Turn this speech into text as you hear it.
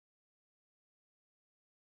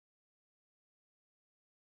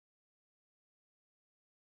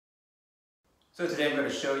So today I'm going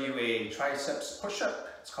to show you a triceps push-up.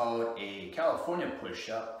 It's called a California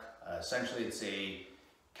push-up. Essentially it's a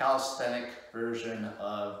calisthenic version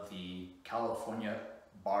of the California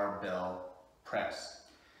barbell press.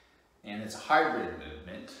 And it's a hybrid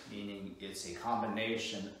movement, meaning it's a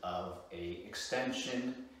combination of a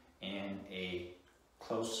extension and a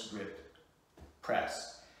close grip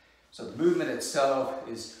press. So the movement itself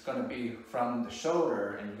is going to be from the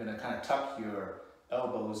shoulder, and you're going to kind of tuck your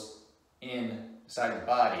elbows inside your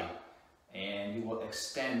body, and you will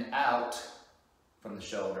extend out from the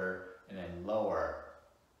shoulder and then lower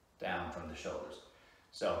down from the shoulders.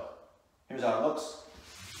 So here's how it looks.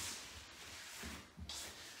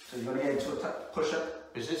 So you're going to get into a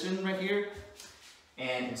push-up position right here,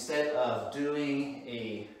 and instead of doing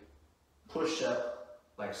a push-up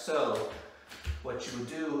like so, what you would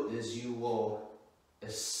do is you will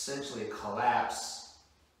essentially collapse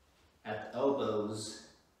at the elbows,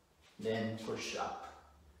 then push up.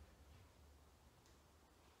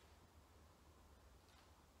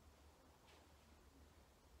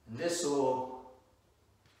 And this will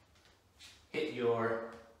hit your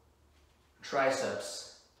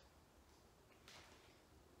triceps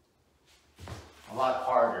a lot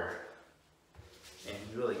harder and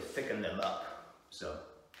really thicken them up. So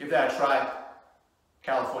give that a try.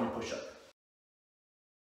 California push-up.